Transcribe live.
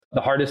The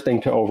hardest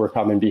thing to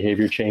overcome in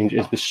behavior change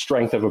is the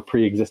strength of a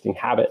pre-existing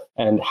habit.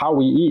 And how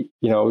we eat,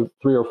 3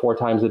 or 4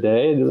 times a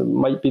day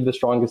might be the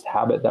strongest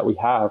habit that we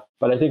have.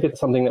 But I think it's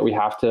something that we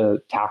have to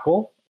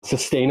tackle.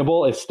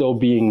 Sustainable is still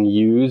being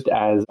used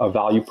as a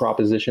value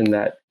proposition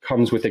that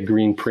comes with a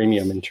green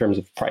premium in terms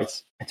of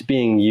price. It's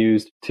being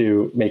used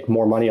to make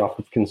more money off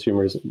of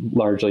consumers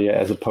largely,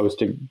 as opposed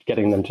to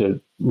getting them to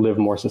live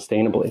more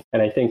sustainably.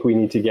 And I think we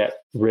need to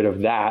get rid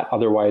of that.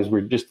 Otherwise, we're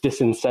just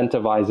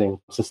disincentivizing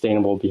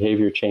sustainable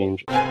behavior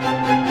change.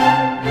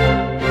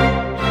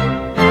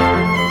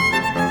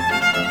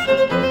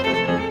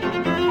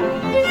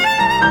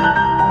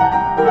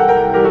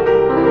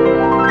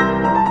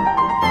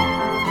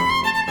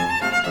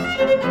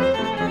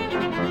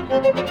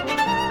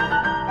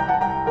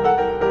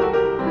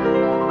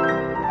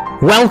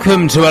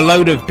 Welcome to A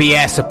Load of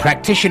BS, a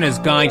practitioner's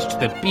guide to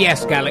the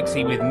BS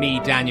galaxy with me,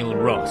 Daniel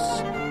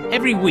Ross.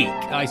 Every week,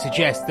 I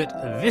suggest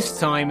that this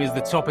time is the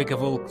topic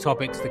of all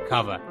topics to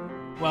cover.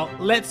 Well,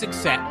 let's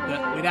accept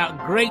that without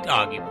great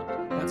argument,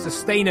 that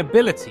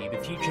sustainability, the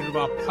future of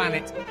our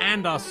planet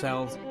and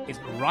ourselves, is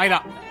right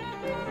up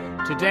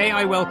there. Today,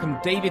 I welcome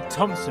David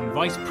Thomson,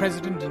 Vice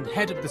President and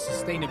Head of the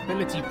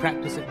Sustainability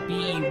Practice at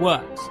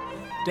behavioural.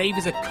 Dave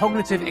is a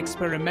cognitive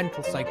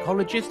experimental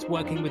psychologist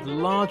working with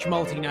large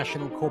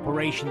multinational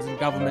corporations and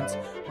governments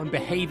on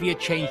behavior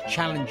change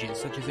challenges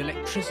such as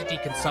electricity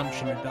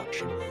consumption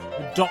reduction,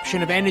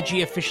 adoption of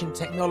energy-efficient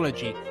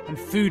technology, and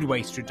food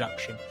waste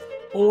reduction,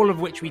 all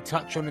of which we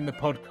touch on in the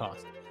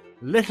podcast,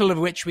 little of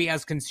which we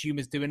as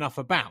consumers do enough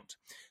about.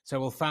 So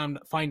we'll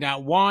find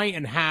out why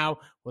and how,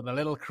 with a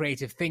little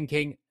creative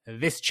thinking,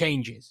 this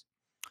changes.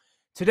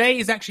 Today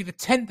is actually the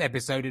 10th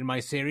episode in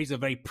my series of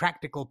very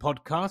practical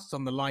podcasts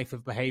on the life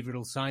of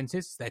behavioral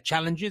scientists, their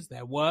challenges,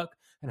 their work,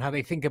 and how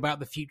they think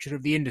about the future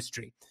of the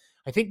industry.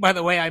 I think, by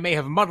the way, I may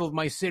have muddled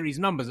my series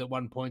numbers at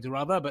one point or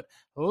other, but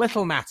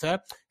little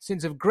matter,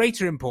 since of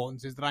greater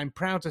importance is that I'm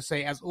proud to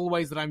say, as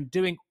always, that I'm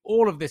doing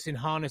all of this in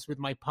harness with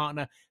my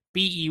partner,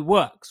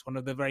 behavioural, one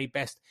of the very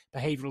best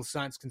behavioral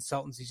science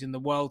consultancies in the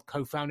world,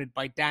 co-founded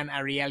by Dan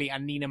Ariely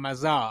and Nina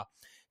Mazar.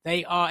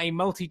 They are a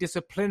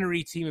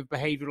multidisciplinary team of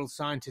behavioral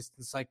scientists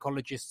and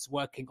psychologists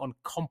working on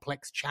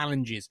complex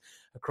challenges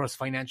across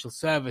financial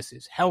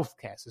services,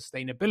 healthcare,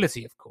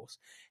 sustainability, of course,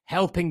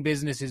 helping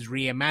businesses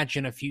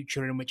reimagine a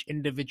future in which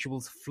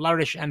individuals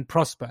flourish and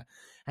prosper.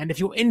 And if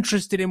you're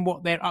interested in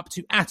what they're up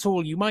to at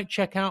all, you might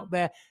check out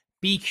their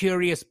Be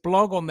Curious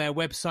blog on their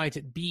website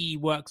at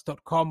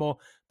beworks.com, or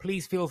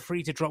please feel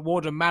free to drop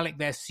Warder Malik,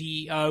 their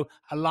CEO,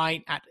 a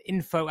line at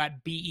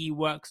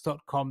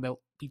info@beworks.com. They'll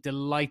be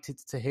delighted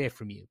to hear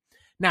from you.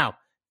 Now,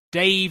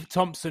 Dave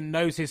Thomson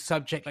knows his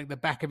subject like the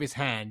back of his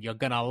hand. You're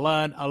going to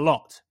learn a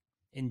lot.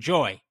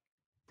 Enjoy.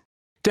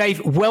 Dave,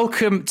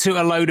 welcome to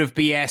A Load of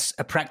BS,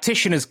 a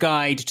practitioner's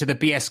guide to the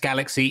BS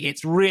galaxy.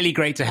 It's really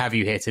great to have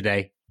you here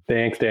today.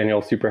 Thanks,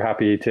 Daniel. Super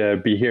happy to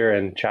be here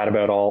and chat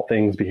about all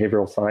things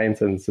behavioral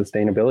science and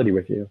sustainability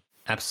with you.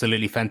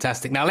 Absolutely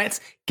fantastic. Now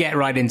let's get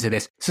right into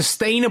this.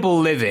 Sustainable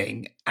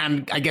living,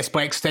 and I guess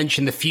by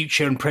extension, the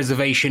future and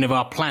preservation of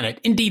our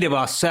planet, indeed of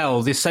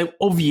ourselves, is so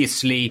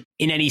obviously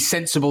in any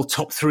sensible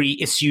top 3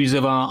 issues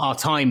of our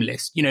time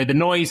list. The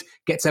noise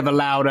gets ever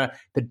louder.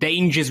 The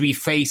dangers we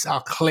face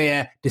are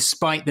clear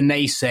despite the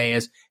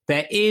naysayers.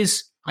 There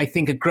is, I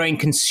think, a growing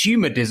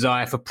consumer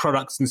desire for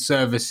products and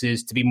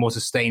services to be more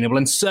sustainable.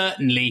 And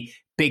certainly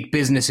big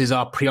businesses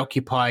are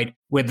preoccupied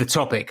with the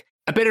topic.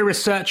 A bit of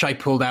research I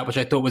pulled out, which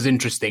I thought was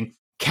interesting.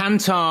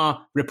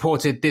 Kantar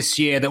reported this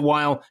year that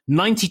while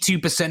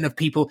 92% of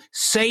people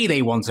say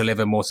they want to live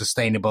a more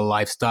sustainable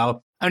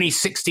lifestyle, only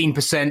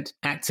 16%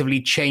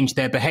 actively change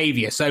their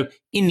behavior. So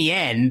in the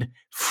end,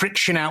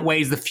 friction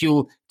outweighs the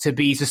fuel to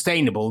be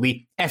sustainable.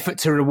 The effort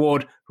to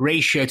reward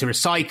ratio to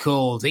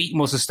recycle, to eat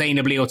more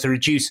sustainably, or to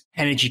reduce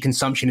energy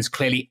consumption is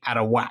clearly out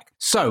of whack.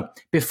 So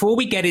before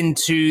we get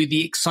into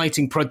the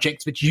exciting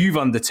projects which you've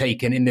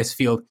undertaken in this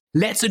field,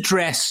 let's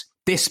address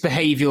this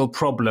behavioral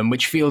problem,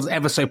 which feels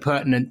ever so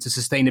pertinent to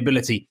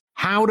sustainability.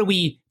 How do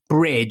we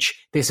bridge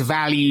this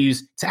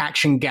values to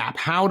action gap?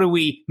 How do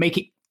we make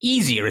it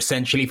easier,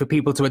 essentially, for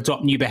people to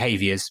adopt new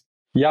behaviors?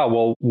 Yeah,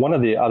 well, one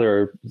of the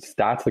other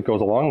stats that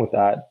goes along with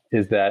that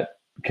is that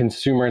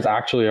consumers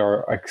actually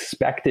are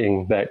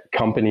expecting that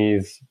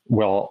companies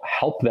will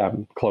help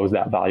them close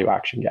that value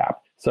action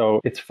gap. So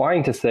it's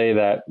fine to say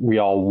that we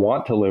all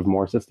want to live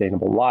more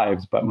sustainable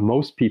lives, but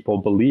most people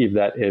believe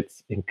that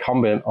it's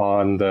incumbent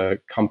on the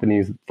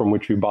companies from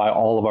which we buy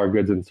all of our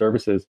goods and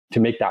services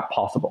to make that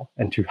possible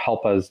and to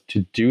help us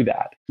to do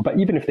that. But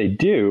even if they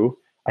do,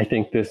 I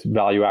think this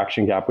value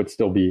action gap would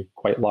still be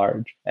quite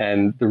large.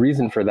 And the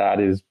reason for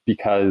that is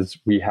because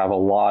we have a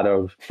lot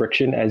of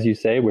friction, as you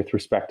say, with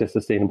respect to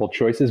sustainable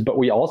choices, but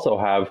we also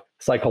have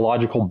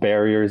psychological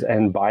barriers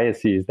and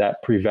biases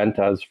that prevent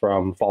us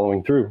from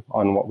following through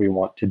on what we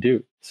want to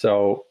do.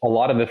 So a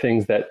lot of the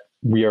things that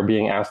we are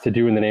being asked to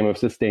do in the name of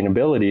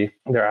sustainability,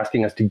 they're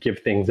asking us to give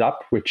things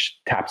up, which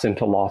taps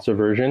into loss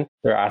aversion.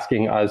 They're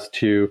asking us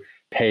to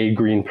pay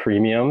green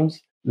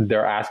premiums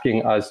They're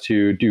asking us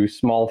to do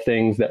small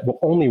things that will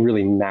only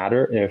really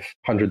matter if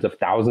hundreds of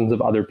thousands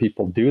of other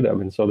people do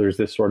them. And so there's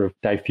this sort of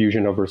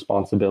diffusion of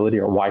responsibility,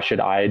 or why should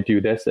I do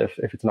this if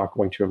it's not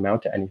going to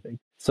amount to anything?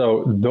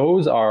 So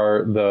those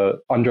are the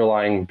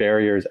underlying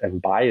barriers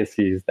and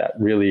biases that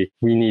really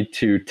we need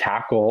to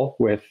tackle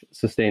with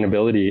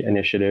sustainability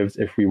initiatives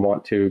if we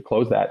want to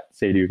close that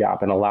say-do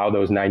gap and allow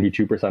those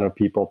 92% of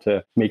people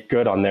to make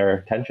good on their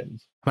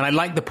intentions. And I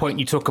like the point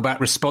you talk about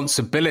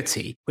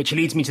responsibility, which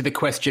leads me to the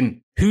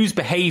question, whose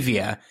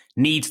behavior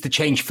needs to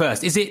change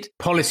first? Is it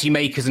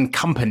policymakers and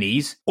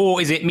companies,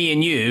 or is it me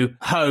and you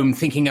home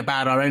thinking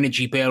about our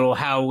energy bill or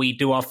how we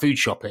do our food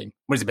shopping?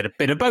 Or is it a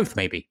bit of both,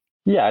 maybe?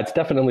 Yeah, it's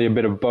definitely a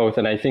bit of both.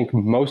 And I think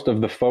most of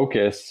the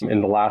focus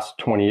in the last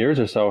 20 years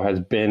or so has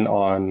been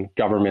on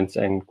governments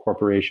and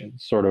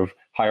corporations, sort of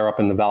higher up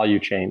in the value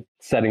chain,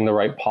 setting the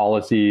right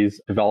policies,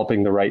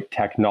 developing the right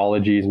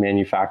technologies,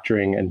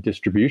 manufacturing and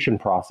distribution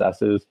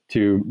processes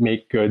to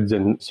make goods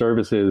and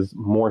services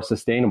more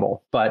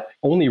sustainable. But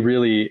only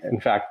really,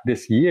 in fact,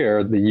 this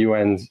year, the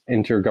UN's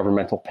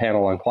Intergovernmental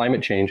Panel on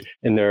Climate Change,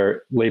 in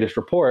their latest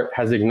report,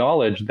 has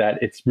acknowledged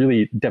that it's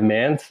really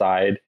demand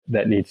side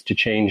that needs to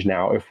change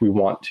now if we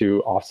want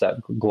to offset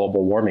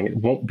global warming. It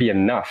won't be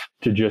enough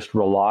to just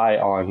rely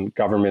on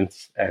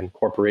governments and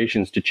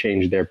corporations to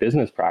change their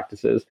business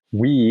practices.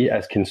 We,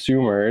 as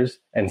consumers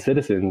and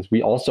citizens,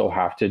 we also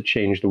have to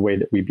change the way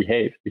that we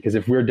behave. Because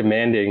if we're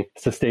demanding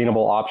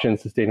sustainable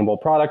options, sustainable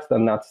products,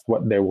 then that's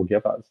what they will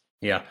give us.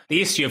 Yeah.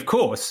 The issue, of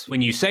course,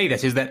 when you say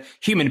this, is that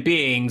human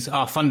beings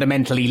are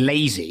fundamentally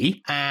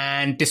lazy.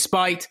 And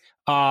despite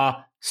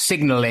our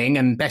signaling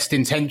and best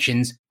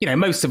intentions,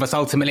 most of us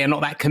ultimately are not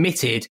that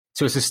committed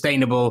to a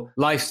sustainable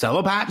lifestyle.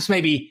 Or perhaps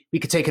maybe we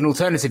could take an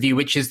alternative view,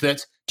 which is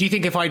that, do you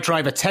think if I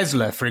drive a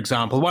Tesla, for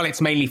example, while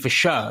it's mainly for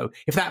show,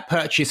 if that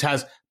purchase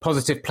has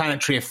positive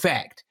planetary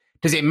effect,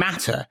 does it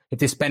matter if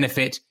this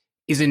benefit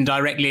is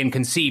indirectly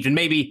conceived? And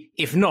maybe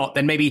if not,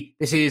 then maybe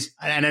this is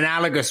an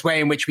analogous way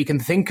in which we can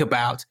think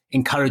about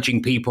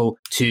encouraging people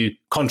to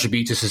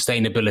contribute to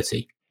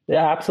sustainability.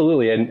 Yeah,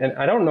 absolutely. And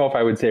I don't know if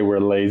I would say we're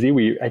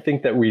lazy. I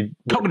think that we're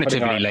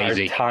cognitively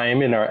lazy. Our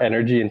time and our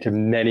energy into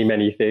many,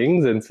 many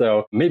things. And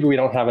so maybe we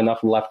don't have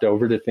enough left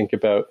over to think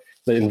about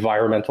the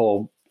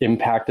environmental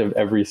impact of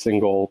every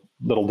single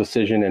little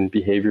decision and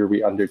behavior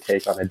we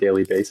undertake on a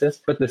daily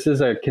basis. But this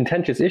is a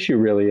contentious issue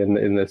really in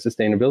the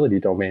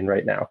sustainability domain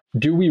right now.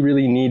 Do we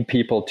really need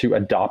people to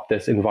adopt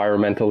this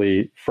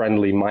environmentally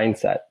friendly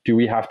mindset? Do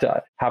we have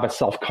to have a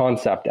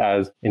self-concept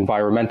as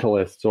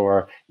environmentalists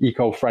or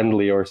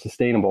eco-friendly or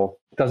sustainable?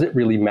 Does it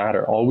really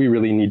matter? All we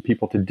really need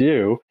people to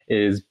do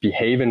is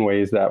behave in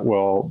ways that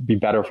will be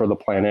better for the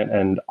planet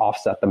and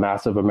offset the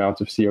massive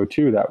amounts of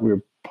CO2 that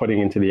we're putting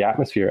into the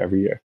atmosphere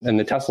every year. And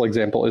the Tesla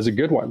example is a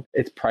good one.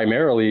 It's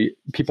primarily,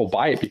 people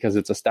buy it because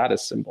it's a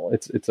status symbol.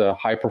 It's a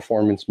high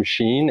performance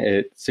machine.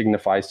 It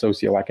signifies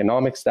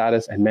socioeconomic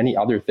status and many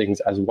other things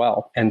as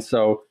well. And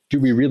so do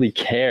we really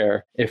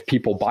care if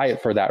people buy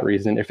it for that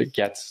reason, if it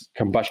gets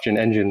combustion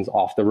engines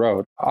off the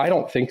road? I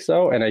don't think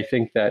so. And I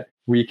think that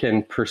we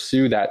can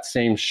pursue that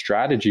same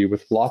strategy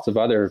with lots of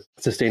other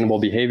sustainable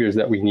behaviors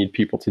that we need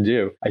people to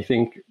do. I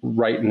think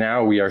right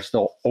now we are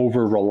still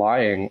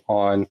over-relying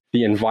on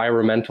the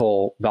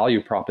environmental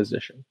value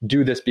proposition.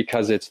 Do this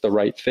because it's the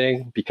right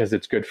thing, because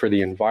it's good for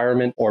the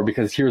environment, or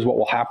because here's what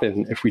will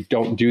happen if we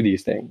don't do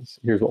these things.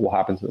 Here's what will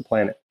happen to the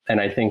planet. And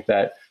I think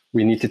that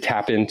we need to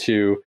tap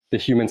into the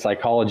human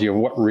psychology of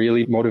what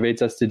really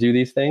motivates us to do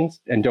these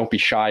things, and don't be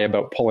shy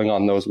about pulling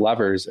on those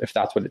levers if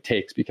that's what it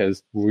takes,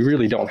 because we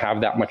really don't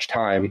have that much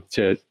time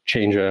to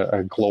change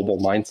a global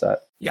mindset.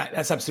 Yeah,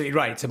 that's absolutely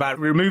right. It's about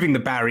removing the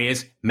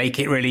barriers, make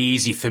it really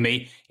easy for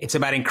me. It's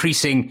about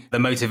increasing the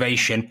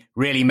motivation,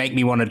 really make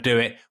me want to do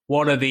it.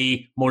 What are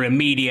the more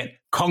immediate,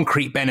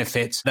 concrete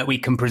benefits that we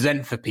can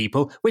present for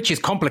people, which is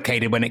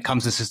complicated when it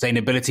comes to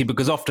sustainability,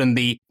 because often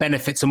the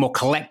benefits are more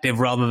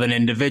collective rather than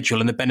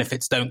individual, and the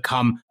benefits don't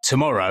come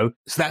tomorrow.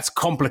 So that's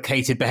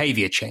complicated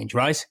behavior change,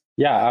 right?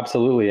 Yeah,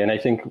 absolutely. And I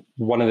think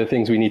one of the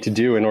things we need to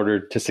do in order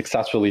to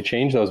successfully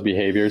change those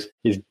behaviors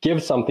is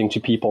give something to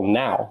people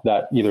now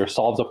that either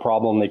solves a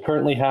problem they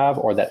currently have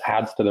or that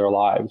adds to their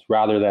lives,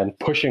 rather than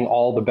pushing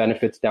all the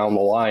benefits down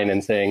the line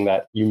and saying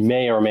that you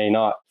may or may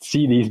not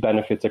see these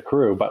benefits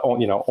accrue, but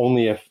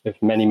only if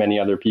many, many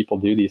other people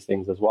do these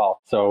things as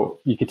well. So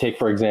you could take,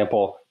 for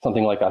example,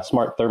 something like a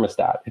smart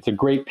thermostat. It's a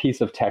great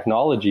piece of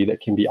technology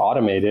that can be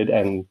automated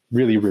and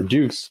really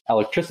reduce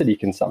electricity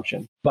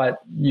consumption. But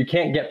you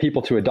can't get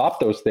people to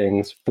adopt those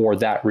things for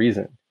that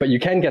reason. But you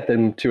can get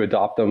them to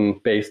adopt them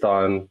based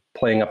on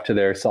playing up to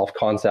their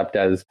self-concept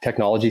as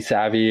technology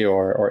savvy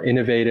or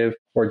innovative,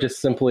 or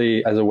just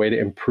simply as a way to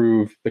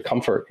improve the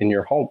comfort in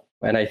your home.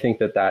 And I think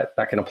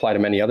that can apply to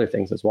many other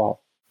things as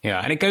well. Yeah,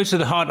 and it goes to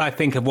the heart, I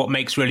think, of what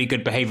makes really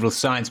good behavioral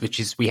science, which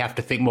is we have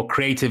to think more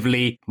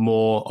creatively,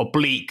 more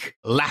oblique,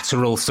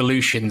 lateral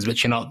solutions,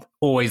 which are not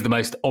always the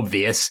most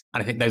obvious.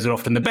 And I think those are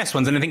often the best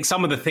ones. And I think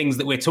some of the things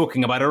that we're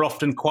talking about are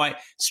often quite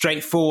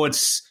straightforward,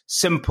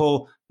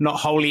 simple, not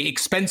wholly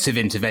expensive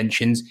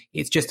interventions.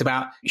 It's just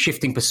about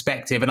shifting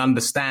perspective and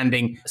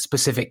understanding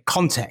specific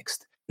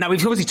context. Now,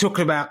 we've obviously talked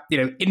about,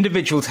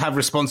 individuals have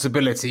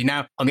responsibility.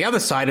 Now, on the other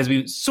side, as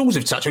we sort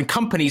of touched on,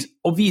 companies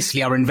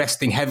obviously are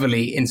investing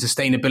heavily in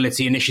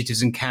sustainability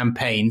initiatives and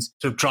campaigns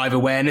to drive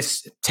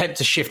awareness, attempt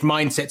to shift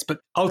mindsets, but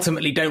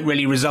ultimately don't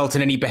really result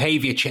in any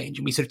behavior change.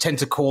 And we sort of tend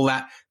to call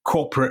that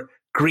corporate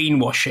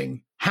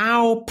greenwashing.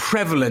 How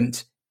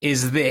prevalent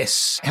is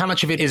this? How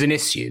much of it is an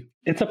issue?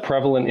 It's a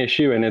prevalent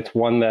issue, and it's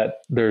one that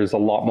there's a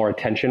lot more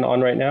attention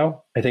on right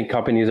now. I think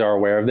companies are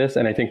aware of this.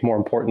 And I think more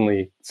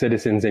importantly,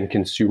 citizens and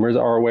consumers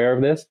are aware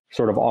of this,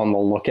 sort of on the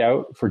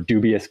lookout for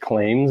dubious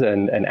claims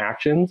and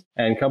actions.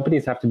 And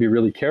companies have to be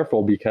really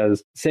careful,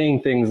 because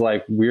saying things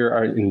like we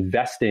are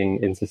investing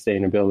in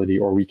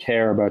sustainability, or we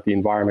care about the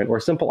environment,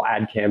 or simple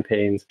ad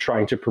campaigns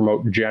trying to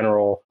promote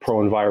general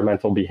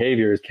pro-environmental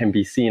behaviors can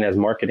be seen as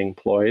marketing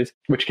ploys,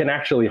 which can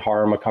actually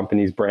harm a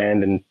company's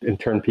brand and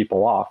turn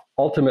people off.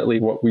 Ultimately,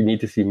 what we need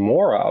to see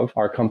more of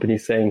are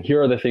companies saying,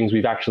 here are the things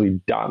we've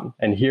actually done,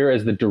 and here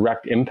is the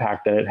direct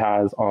impact that it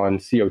has on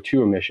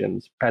CO2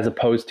 emissions, as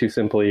opposed to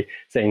simply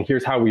saying,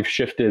 here's how we've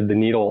shifted the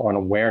needle on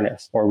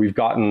awareness, or we've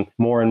gotten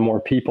more and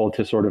more people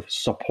to sort of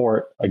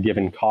support a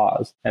given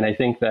cause. And I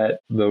think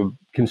that the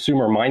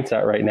consumer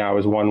mindset right now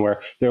is one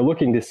where they're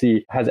looking to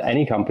see, has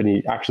any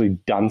company actually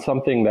done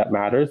something that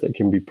matters, that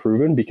can be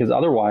proven? Because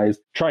otherwise,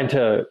 trying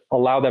to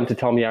allow them to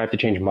tell me I have to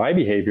change my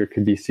behavior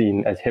could be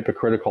seen as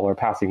hypocritical or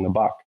passing the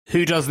buck.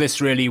 Who does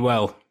this really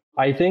well?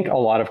 I think a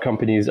lot of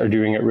companies are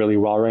doing it really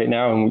well right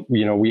now. And,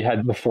 we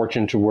had the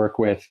fortune to work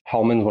with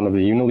Hellmann's, one of the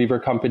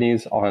Unilever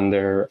companies, on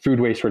their food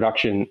waste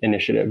reduction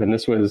initiative. And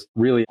this was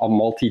really a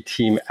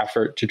multi-team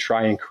effort to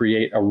try and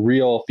create a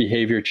real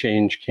behavior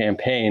change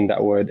campaign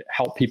that would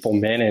help people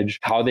manage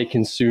how they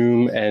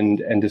consume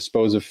and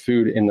dispose of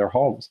food in their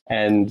homes.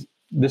 And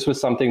this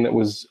was something that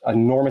was an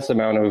enormous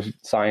amount of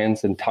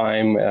science and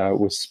time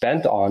was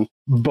spent on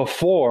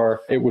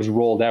before it was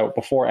rolled out,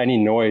 before any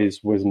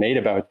noise was made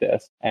about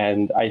this.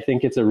 And I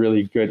think it's a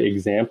really good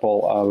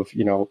example of,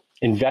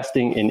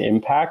 investing in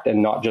impact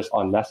and not just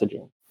on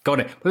messaging.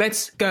 Got it.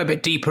 Let's go a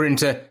bit deeper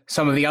into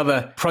some of the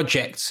other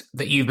projects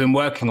that you've been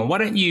working on. Why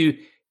don't you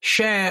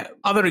share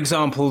other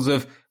examples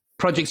of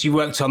projects you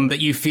worked on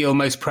that you feel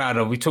most proud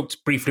of? We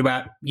talked briefly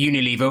about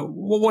Unilever.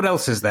 What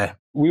else is there?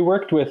 We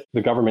worked with the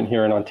government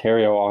here in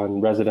Ontario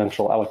on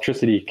residential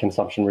electricity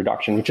consumption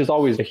reduction, which is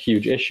always a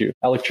huge issue.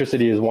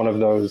 Electricity is one of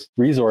those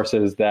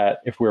resources that,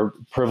 if we're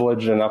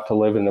privileged enough to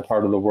live in the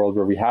part of the world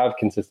where we have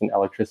consistent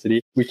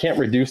electricity, we can't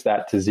reduce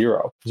that to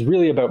zero. It's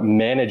really about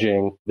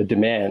managing the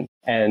demand.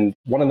 And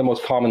one of the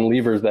most common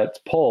levers that's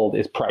pulled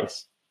is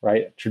price.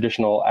 Right?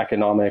 Traditional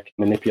economic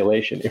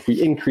manipulation. If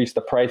we increase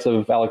the price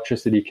of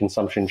electricity,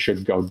 consumption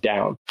should go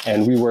down.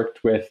 And we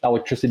worked with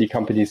electricity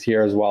companies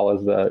here, as well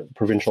as the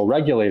provincial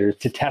regulators,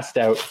 to test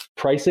out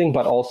pricing,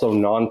 but also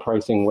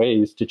non-pricing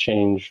ways to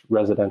change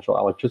residential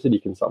electricity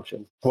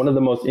consumption. One of the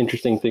most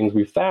interesting things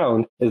we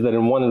found is that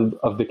in one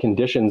of the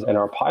conditions in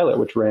our pilot,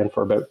 which ran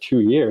for about 2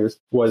 years,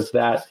 was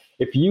that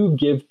if you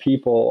give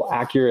people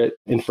accurate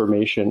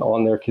information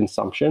on their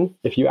consumption,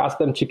 if you ask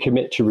them to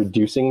commit to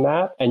reducing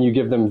that, and you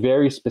give them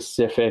very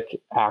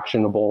specific,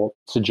 actionable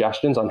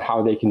suggestions on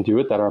how they can do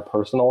it that are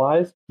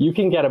personalized, you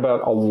can get about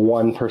a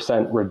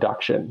 1%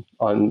 reduction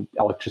on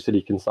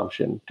electricity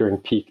consumption during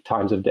peak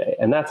times of day.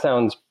 And that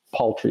sounds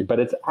paltry, but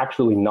it's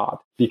actually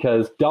not,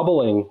 because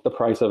doubling the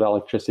price of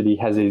electricity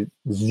has a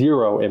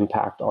zero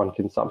impact on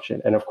consumption.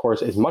 And of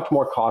course, is much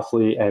more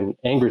costly and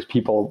angers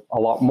people a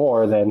lot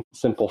more than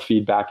simple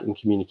feedback and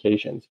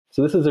communications.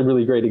 So this is a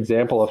really great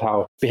example of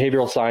how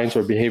behavioral science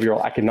or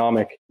behavioral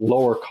economic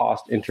lower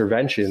cost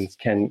interventions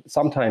can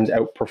sometimes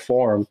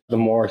outperform the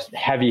more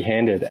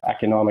heavy-handed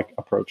economic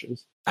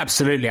approaches.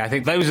 Absolutely. I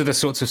think those are the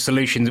sorts of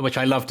solutions which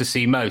I love to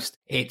see most.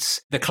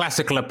 It's the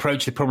classical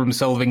approach to problem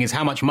solving is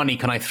how much money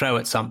can I throw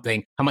at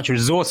something? How much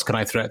resource can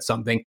I throw at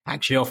something?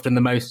 Actually, often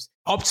the most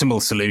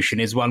optimal solution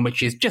is one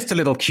which is just a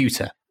little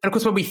cuter. And of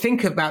course, when we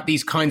think about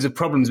these kinds of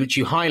problems which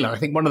you highlight, I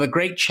think one of the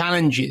great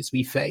challenges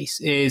we face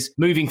is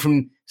moving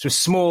from sort of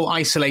small,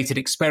 isolated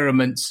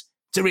experiments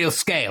to real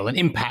scale and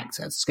impact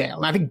at scale.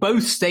 And I think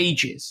both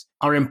stages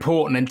are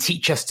important and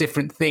teach us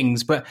different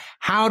things. But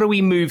how do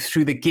we move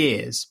through the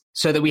gears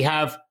so that we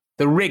have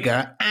the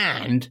rigor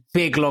and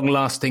big,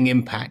 long-lasting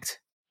impact?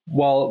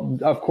 Well,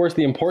 of course,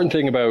 the important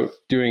thing about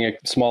doing a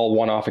small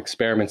one-off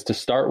experiments to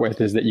start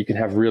with is that you can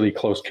have really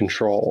close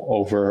control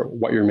over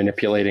what you're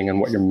manipulating and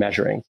what you're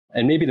measuring.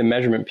 And maybe the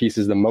measurement piece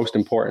is the most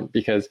important,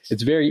 because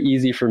it's very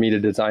easy for me to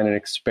design an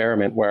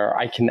experiment where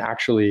I can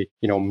actually,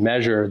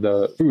 measure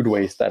the food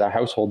waste that a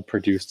household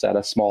produced at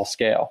a small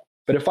scale.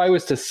 But if I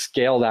was to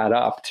scale that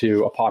up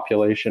to a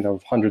population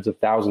of hundreds of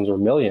thousands or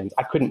millions,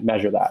 I couldn't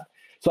measure that.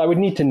 So I would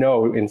need to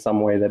know in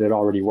some way that it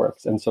already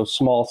works. And so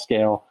small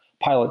scale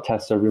pilot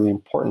tests are really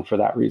important for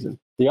that reason.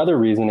 The other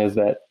reason is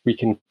that we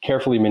can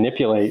carefully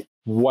manipulate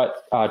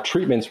what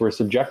treatments we're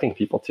subjecting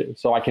people to.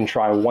 So I can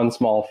try one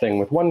small thing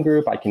with one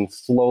group. I can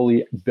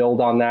slowly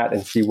build on that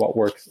and see what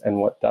works and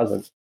what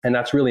doesn't. And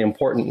that's really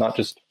important, not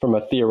just from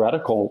a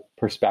theoretical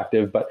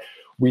perspective, but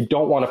we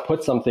don't want to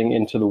put something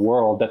into the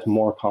world that's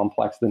more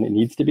complex than it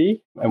needs to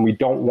be. And we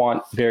don't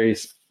want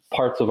various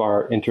parts of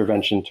our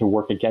intervention to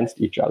work against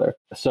each other.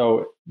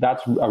 So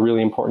that's a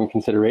really important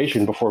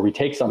consideration before we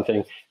take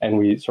something and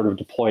we sort of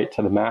deploy it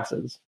to the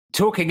masses.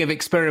 Talking of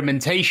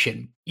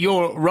experimentation,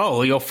 your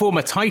role, your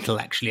former title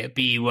actually at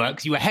BE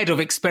Works, you were head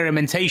of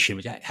experimentation,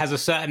 which has a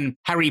certain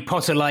Harry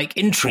Potter-like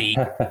intrigue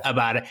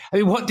about it. I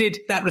mean, what did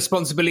that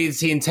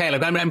responsibility entail?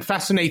 I'm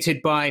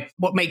fascinated by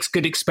what makes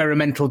good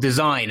experimental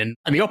design, and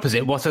the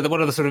opposite. What are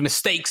the sort of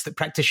mistakes that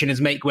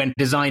practitioners make when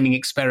designing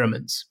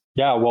experiments?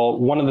 Yeah, well,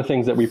 one of the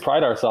things that we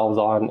pride ourselves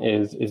on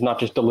is not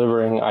just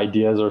delivering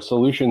ideas or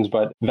solutions,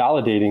 but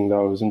validating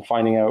those and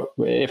finding out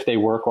if they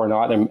work or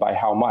not and by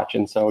how much.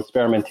 And so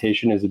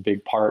experimentation is a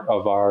big part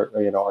of our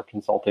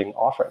consulting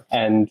offering.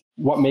 And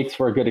what makes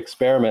for a good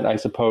experiment, I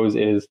suppose,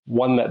 is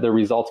one that the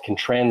results can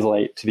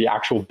translate to the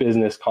actual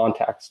business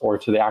context or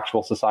to the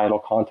actual societal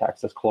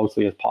context as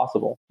closely as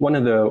possible. One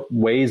of the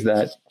ways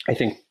that I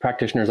think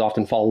practitioners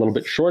often fall a little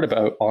bit short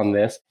about on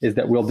this is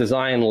that we'll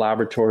design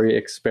laboratory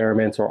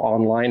experiments or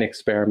online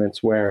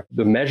experiments where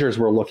the measures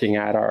we're looking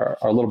at are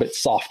a little bit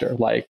softer,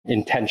 like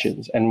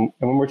intentions. And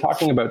when we're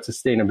talking about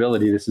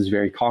sustainability, this is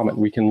very common.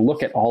 We can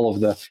look at all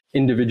of the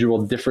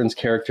individual difference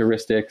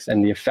characteristics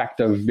and the effect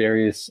of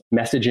various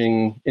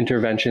messaging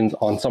interventions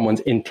on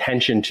someone's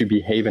intention to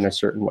behave in a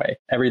certain way.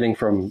 Everything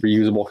from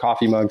reusable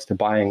coffee mugs to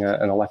buying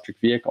an electric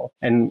vehicle.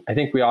 And I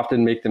think we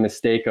often make the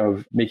mistake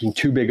of making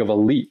too big of a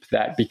leap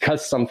that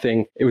because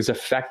it was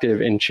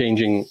effective in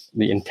changing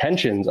the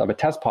intentions of a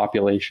test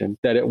population,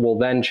 that it will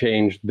then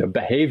change the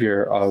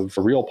behavior of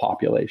a real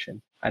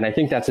population. And I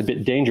think that's a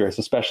bit dangerous,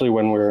 especially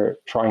when we're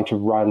trying to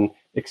run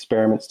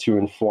experiments to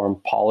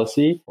inform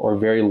policy or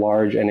very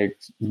large and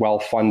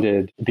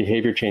well-funded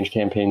behavior change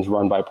campaigns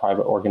run by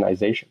private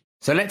organizations.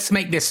 So let's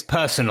make this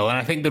personal. And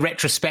I think the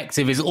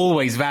retrospective is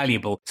always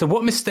valuable. So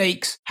what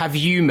mistakes have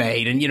you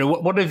made? And,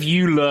 what have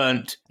you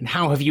learned? And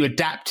how have you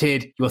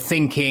adapted your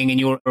thinking and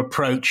your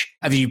approach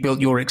as you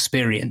built your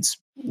experience?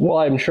 Well,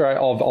 I'm sure I've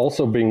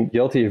also been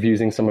guilty of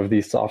using some of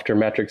these softer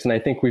metrics. And I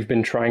think we've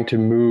been trying to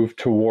move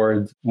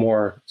towards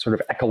more sort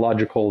of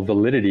ecological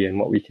validity in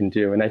what we can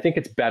do. And I think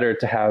it's better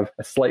to have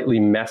a slightly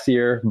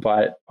messier,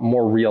 but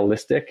more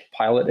realistic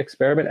pilot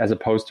experiment as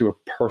opposed to a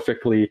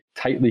perfectly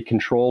tightly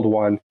controlled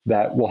one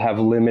that will have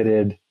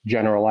limited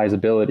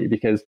generalizability,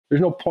 because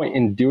there's no point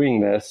in doing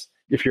this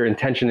if your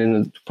intention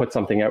isn't to put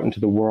something out into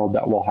the world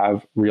that will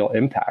have real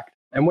impact.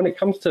 And when it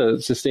comes to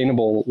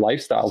sustainable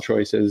lifestyle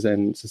choices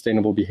and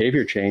sustainable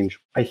behavior change,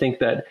 I think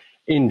that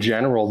in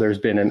general, there's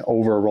been an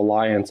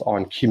over-reliance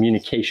on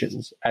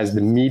communications as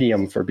the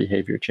medium for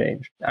behavior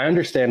change. I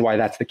understand why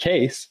that's the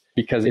case,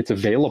 because it's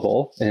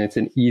available and it's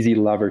an easy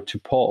lever to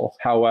pull.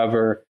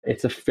 However,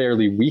 it's a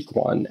fairly weak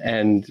one.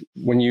 And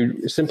when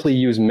you simply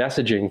use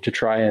messaging to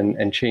try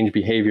and change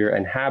behavior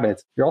and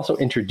habits, you're also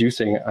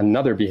introducing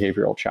another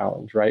behavioral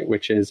challenge, right?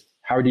 Which is,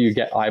 how do you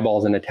get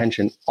eyeballs and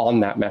attention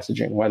on that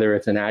messaging, whether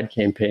it's an ad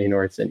campaign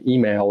or it's an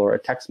email or a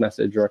text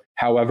message or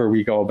however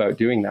we go about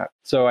doing that.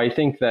 So I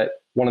think that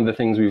one of the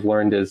things we've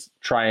learned is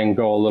try and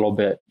go a little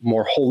bit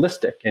more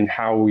holistic in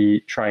how we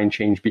try and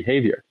change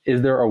behavior.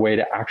 Is there a way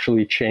to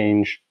actually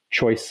change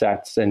choice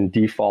sets and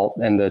default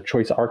and the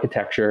choice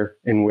architecture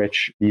in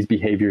which these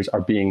behaviors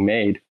are being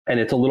made? And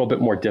it's a little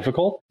bit more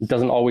difficult. It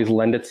doesn't always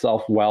lend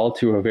itself well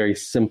to a very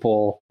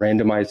simple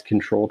randomized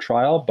control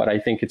trial, but I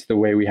think it's the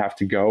way we have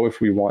to go if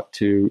we want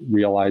to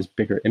realize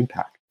bigger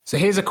impact. So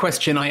here's a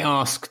question I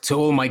ask to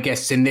all my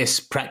guests in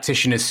this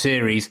practitioners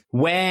series.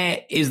 Where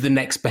is the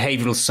next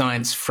behavioral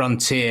science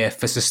frontier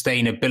for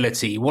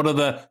sustainability? What are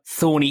the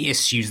thorny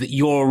issues that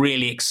you're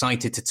really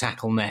excited to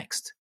tackle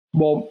next?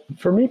 Well,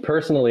 for me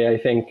personally, I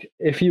think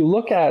if you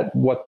look at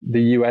what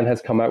the UN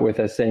has come out with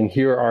as saying,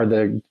 here are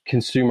the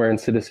consumer and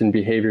citizen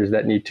behaviors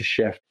that need to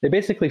shift, they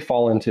basically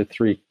fall into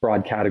three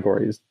broad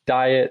categories: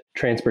 diet,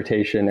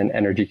 transportation, and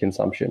energy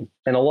consumption.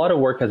 And a lot of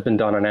work has been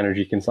done on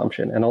energy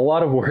consumption, and a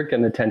lot of work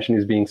and attention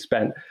is being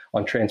spent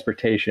on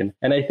transportation.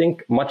 And I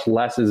think much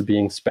less is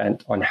being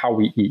spent on how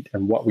we eat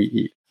and what we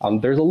eat.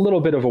 There's a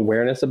little bit of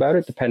awareness about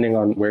it depending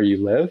on where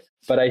you live,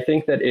 but I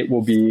think that it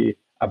will be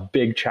a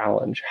big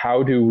challenge.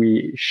 How do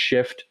we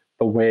shift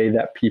the way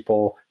that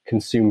people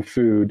consume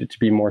food to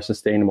be more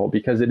sustainable?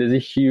 Because it is a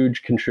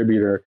huge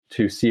contributor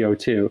to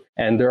CO2.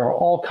 And there are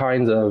all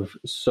kinds of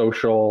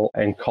social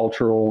and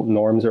cultural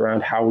norms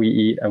around how we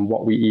eat and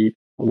what we eat.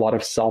 A lot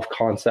of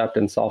self-concept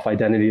and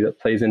self-identity that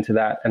plays into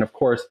that. And of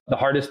course, the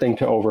hardest thing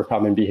to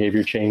overcome in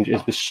behavior change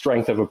is the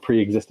strength of a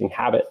pre-existing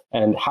habit.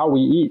 And how we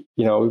eat,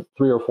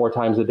 3 or 4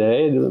 times a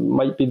day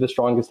might be the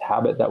strongest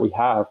habit that we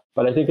have.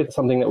 But I think it's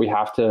something that we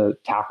have to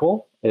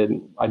tackle.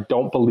 And I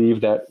don't believe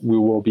that we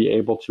will be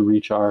able to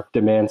reach our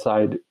demand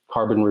side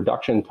carbon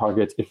reduction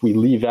targets if we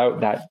leave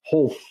out that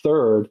whole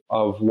third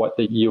of what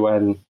the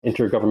UN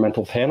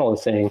Intergovernmental Panel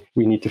is saying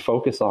we need to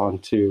focus on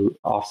to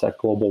offset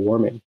global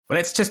warming. Well,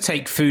 let's just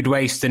take food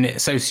waste and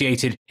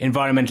associated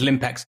environmental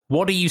impacts.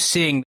 What are you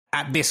seeing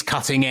at this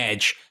cutting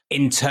edge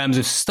in terms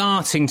of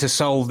starting to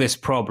solve this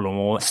problem,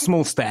 or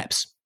small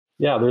steps?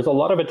 Yeah, there's a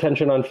lot of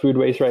attention on food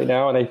waste right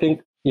now. And I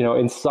think,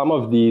 in some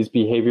of these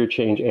behavior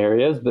change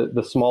areas,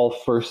 the small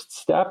first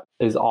step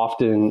is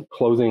often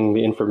closing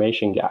the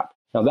information gap.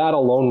 Now, that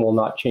alone will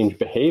not change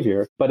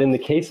behavior. But in the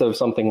case of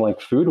something like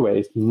food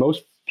waste,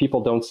 most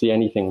people don't see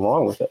anything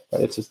wrong with it.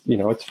 It's just,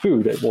 it's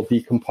food. It will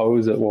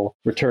decompose. It will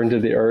return to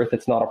the earth.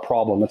 It's not a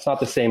problem. It's not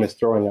the same as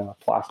throwing a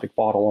plastic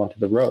bottle onto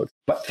the road.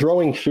 But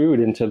throwing food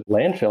into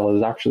landfill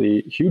is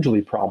actually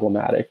hugely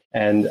problematic.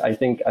 And I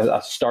think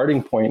a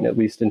starting point, at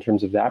least in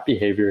terms of that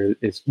behavior,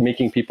 is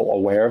making people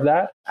aware of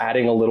that,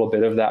 adding a little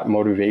bit of that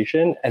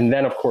motivation, and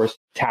then, of course,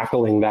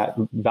 tackling that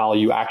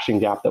value action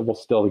gap that will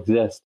still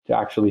exist to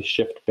actually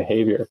shift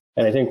behavior.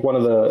 And I think one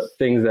of the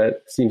things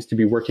that seems to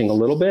be working a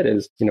little bit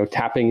is,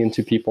 tapping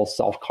into people's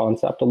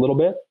self-concept a little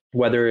bit,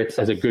 whether it's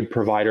as a good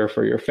provider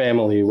for your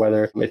family,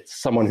 whether it's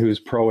someone who's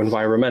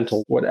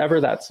pro-environmental,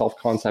 whatever that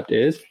self-concept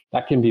is,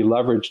 that can be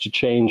leveraged to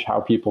change how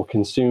people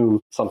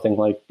consume something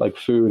like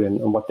food and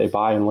what they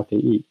buy and what they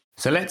eat.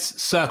 So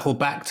let's circle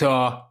back to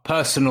our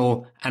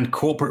personal and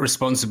corporate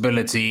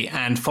responsibility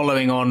and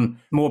following on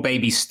more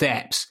baby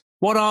steps.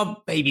 What are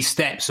baby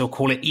steps, or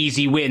call it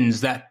easy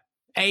wins, that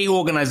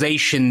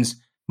organizations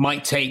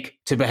might take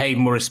to behave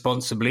more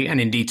responsibly and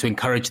indeed to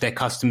encourage their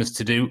customers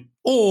to do?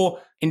 Or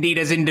indeed,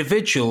 as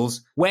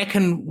individuals, where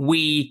can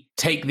we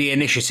take the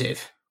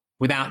initiative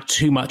without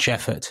too much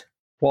effort?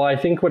 Well, I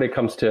think when it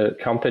comes to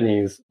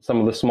companies, some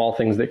of the small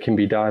things that can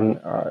be done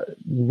are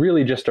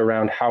really just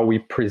around how we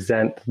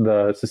present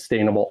the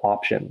sustainable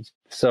options.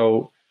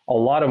 So a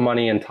lot of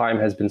money and time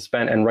has been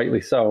spent, and rightly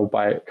so,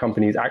 by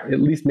companies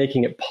at least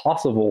making it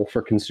possible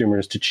for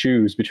consumers to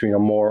choose between a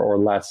more or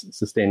less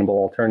sustainable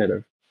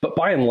alternative. But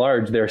by and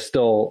large, they're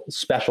still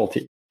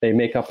specialty. They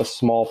make up a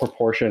small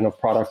proportion of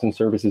products and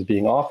services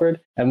being offered,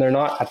 and they're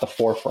not at the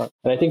forefront.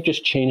 And I think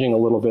just changing a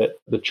little bit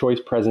the choice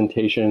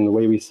presentation, the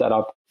way we set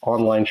up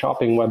online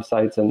shopping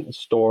websites and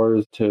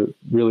stores to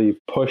really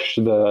push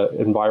the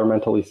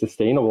environmentally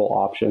sustainable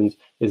options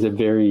is a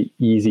very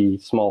easy,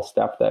 small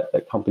step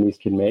that companies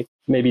can make.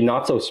 Maybe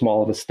not so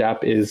small of a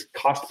step is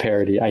cost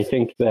parity. I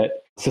think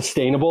that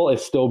sustainable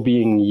is still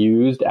being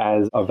used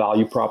as a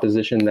value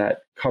proposition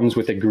that comes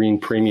with a green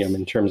premium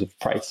in terms of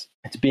price.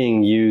 It's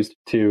being used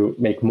to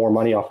make more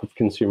money off of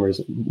consumers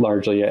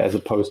largely, as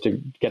opposed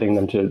to getting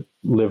them to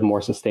live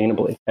more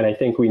sustainably. And I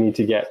think we need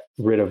to get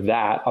rid of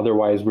that.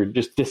 Otherwise, we're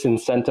just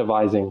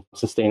disincentivizing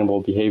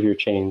sustainable behavior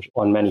change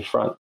on many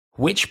fronts.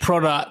 Which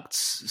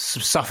products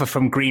suffer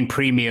from green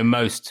premium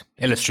most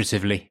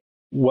illustratively?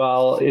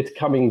 Well, it's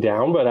coming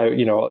down, but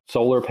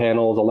solar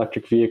panels,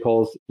 electric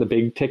vehicles, the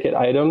big ticket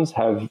items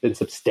have been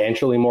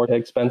substantially more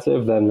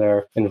expensive than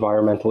their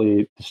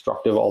environmentally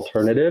destructive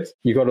alternatives.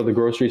 You go to the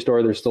grocery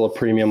store, there's still a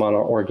premium on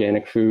our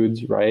organic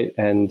foods, right?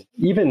 And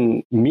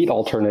even meat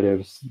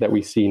alternatives that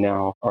we see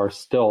now are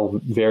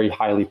still very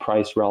highly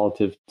priced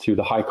relative to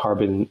the high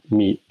carbon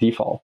meat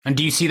default. And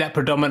do you see that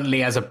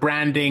predominantly as a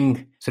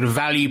branding sort of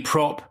value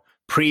prop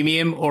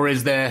premium, or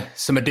is there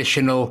some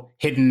additional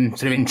hidden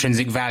sort of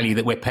intrinsic value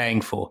that we're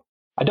paying for?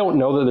 I don't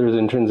know that there's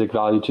intrinsic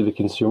value to the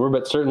consumer,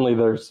 but certainly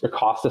there's a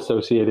cost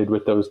associated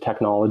with those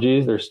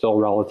technologies. They're still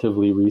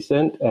relatively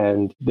recent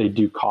and they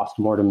do cost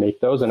more to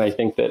make those. And I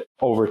think that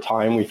over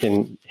time we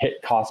can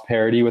hit cost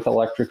parity with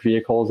electric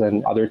vehicles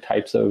and other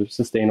types of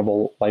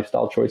sustainable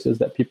lifestyle choices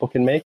that people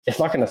can make. It's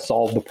not going to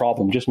solve the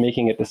problem. Just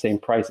making it the same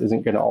price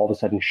isn't going to all of a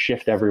sudden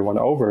shift everyone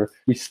over.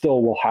 We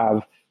still will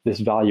have this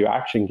value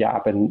action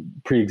gap and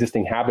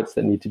pre-existing habits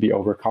that need to be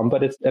overcome,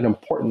 but it's an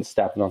important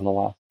step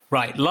nonetheless.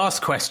 Right.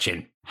 Last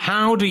question.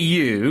 How do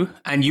you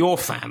and your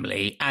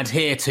family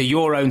adhere to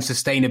your own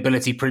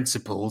sustainability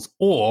principles,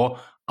 or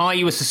are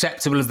you as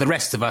susceptible as the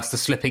rest of us to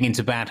slipping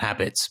into bad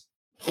habits?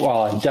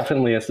 Well, I'm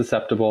definitely as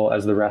susceptible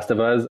as the rest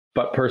of us.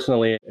 But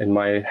personally, in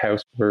my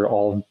house, we're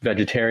all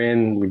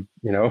vegetarian. We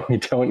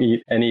don't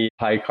eat any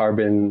high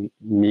carbon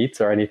meats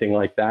or anything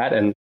like that.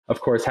 And of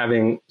course,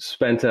 having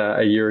spent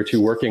a year or two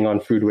working on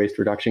food waste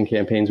reduction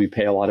campaigns, we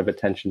pay a lot of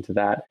attention to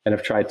that and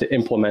have tried to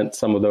implement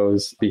some of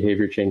those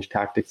behavior change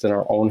tactics in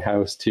our own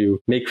house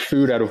to make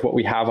food out of what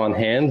we have on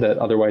hand that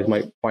otherwise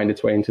might find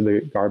its way into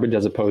the garbage,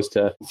 as opposed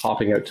to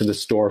hopping out to the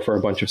store for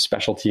a bunch of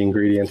specialty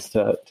ingredients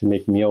to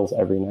make meals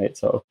every night.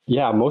 So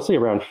yeah, mostly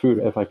around food,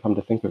 if I come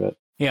to think of it.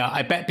 Yeah,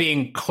 I bet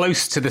being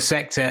close to the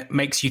sector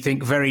makes you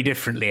think very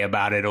differently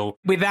about it all.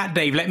 With that,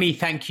 Dave, let me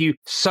thank you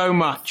so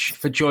much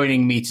for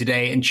joining me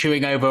today and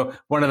chewing over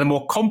one of the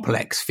more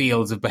complex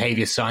fields of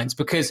behavior science,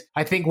 because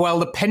I think while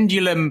the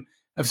pendulum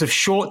of sort of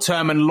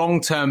short-term and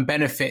long-term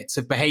benefits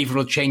of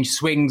behavioral change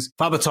swings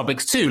for other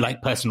topics too,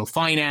 like personal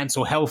finance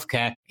or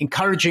healthcare,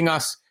 encouraging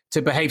us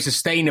to behave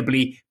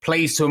sustainably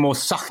plays to a more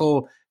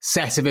subtle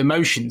set of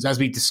emotions. As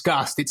we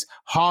discussed, it's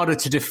harder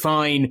to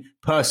define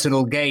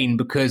personal gain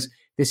because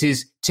this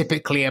is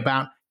typically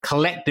about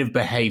collective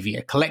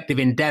behavior, collective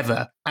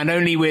endeavor, and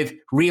only with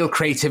real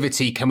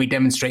creativity can we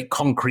demonstrate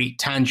concrete,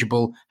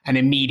 tangible, and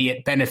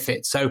immediate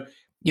benefits. So,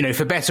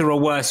 for better or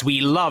worse, we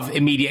love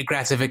immediate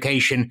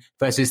gratification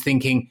versus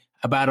thinking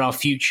about our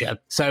future.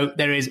 So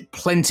there is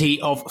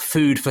plenty of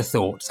food for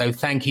thought. So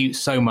thank you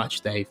so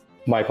much, Dave.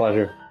 My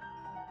pleasure.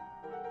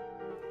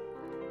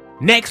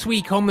 Next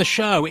week on the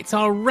show, it's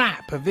our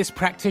wrap of this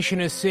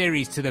practitioners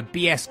series to the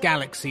BS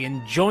Galaxy,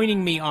 and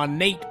joining me are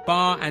Nate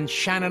Barr and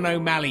Shannon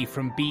O'Malley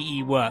from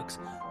BE Works.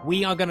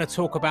 We are going to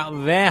talk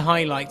about their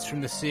highlights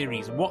from the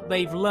series, what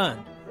they've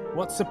learned,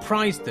 what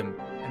surprised them,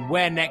 and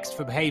where next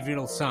for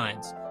behavioural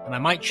science. And I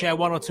might share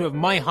one or two of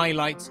my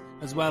highlights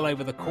as well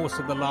over the course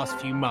of the last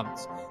few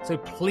months. So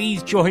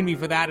please join me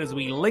for that as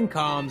we link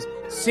arms,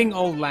 sing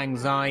Auld Lang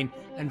Syne,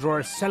 and draw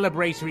a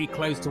celebratory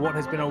close to what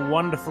has been a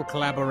wonderful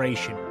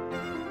collaboration.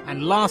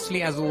 And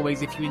lastly, as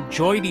always, if you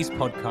enjoy these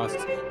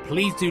podcasts,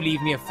 please do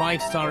leave me a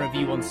 5-star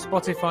review on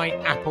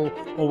Spotify, Apple,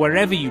 or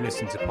wherever you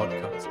listen to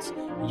podcasts.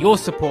 Your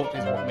support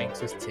is what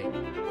makes us tick.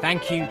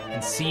 Thank you,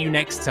 and see you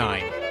next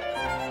time.